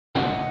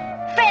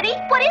Freddy,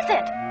 what is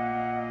it?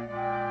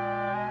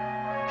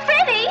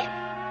 Freddy?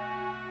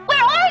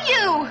 Where are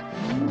you?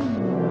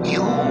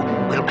 You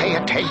will pay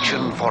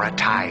attention for a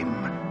time,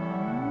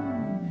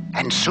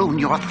 and soon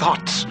your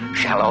thoughts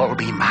shall all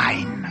be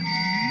mine.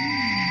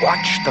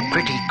 Watch the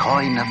pretty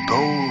coin of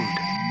gold,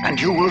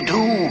 and you will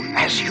do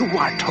as you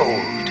are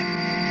told.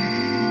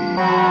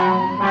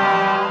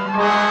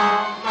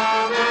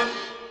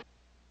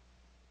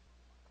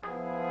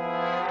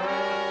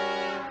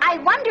 I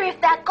wonder if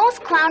that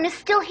ghost clown is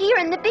still here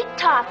in the big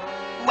top.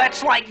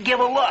 Let's, give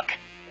a look.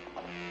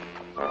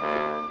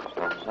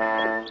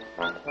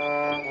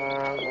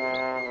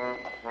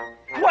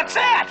 What's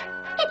that?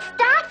 It's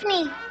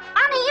Daphne,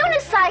 on a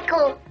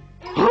unicycle.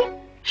 Huh?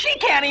 She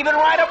can't even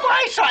ride a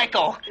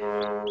bicycle.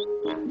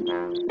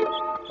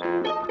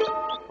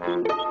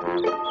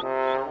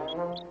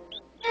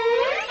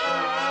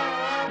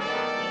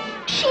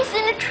 She's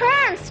in a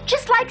trance,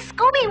 just like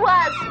Scooby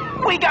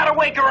was. We gotta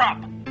wake her up.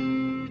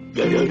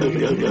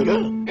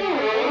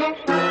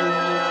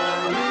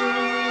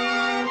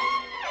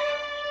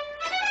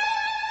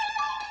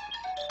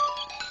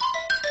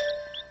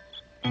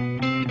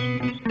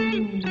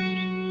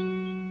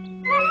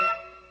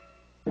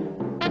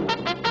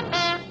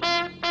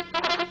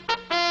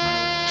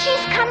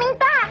 She's coming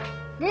back.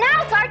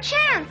 Now's our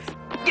chance.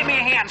 Give me a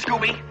hand,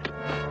 Scooby.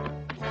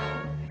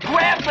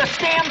 Grab the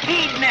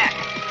stampede net.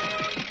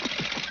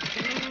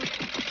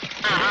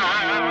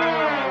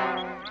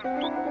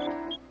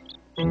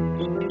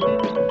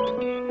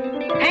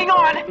 Hang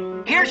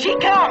on. Here she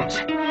comes.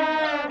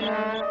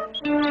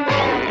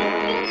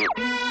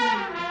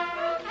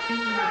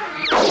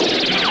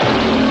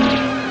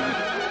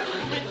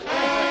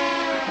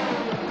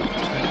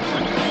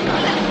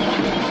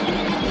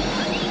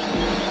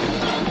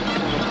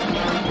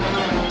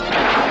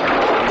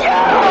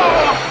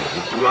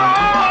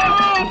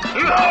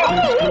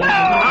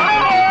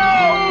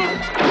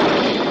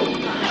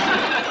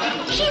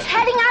 She's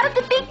heading out of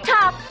the big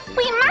top.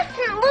 We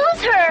mustn't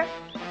lose her.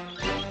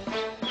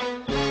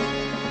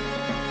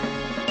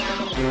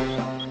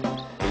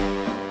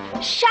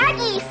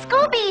 Shaggy,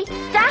 Scooby,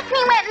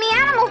 Daphne went in the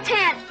animal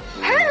tent.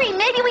 Hurry,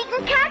 maybe we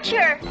can catch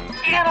her.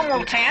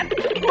 Animal tent?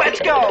 Let's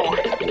go.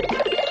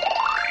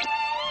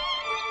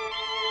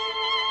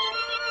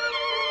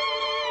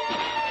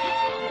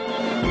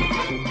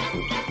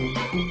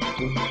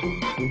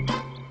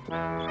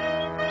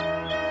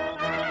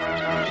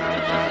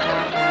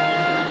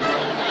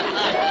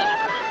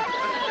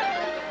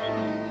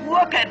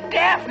 Look at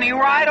Daphne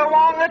ride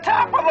along the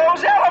top of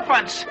those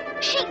elephants.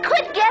 She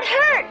could get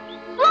hurt.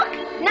 Look,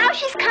 now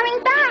she's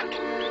coming back.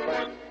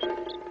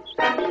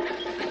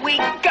 We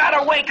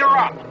gotta wake her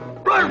up.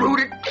 Right,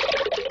 Rudy.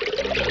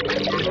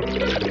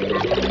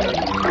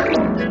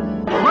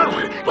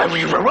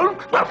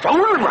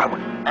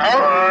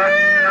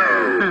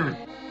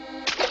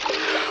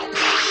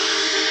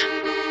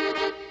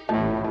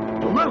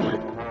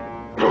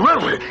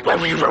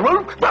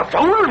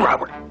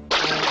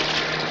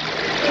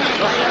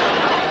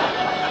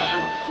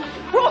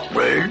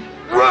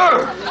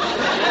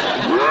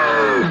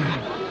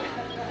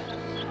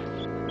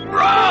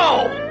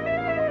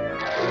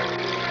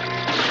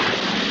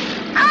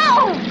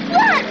 Oh,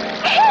 what?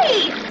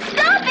 Hey,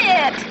 stop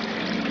it!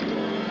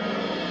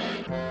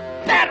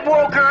 That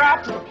woke her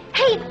up.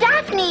 Hey,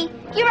 Daphne,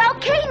 you're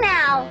okay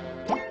now.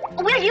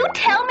 Will you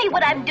tell me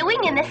what I'm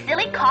doing in this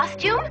silly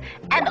costume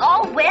and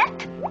all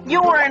wet?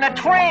 You were in a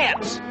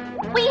trance.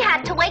 We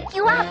had to wake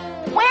you up.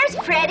 Where's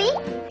Freddy?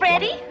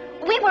 Freddy?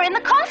 We were in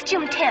the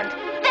costume tent.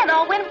 Then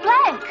all went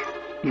blank.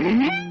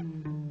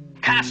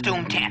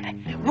 Costume tent.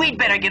 We'd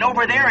better get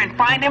over there and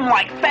find him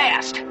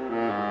fast.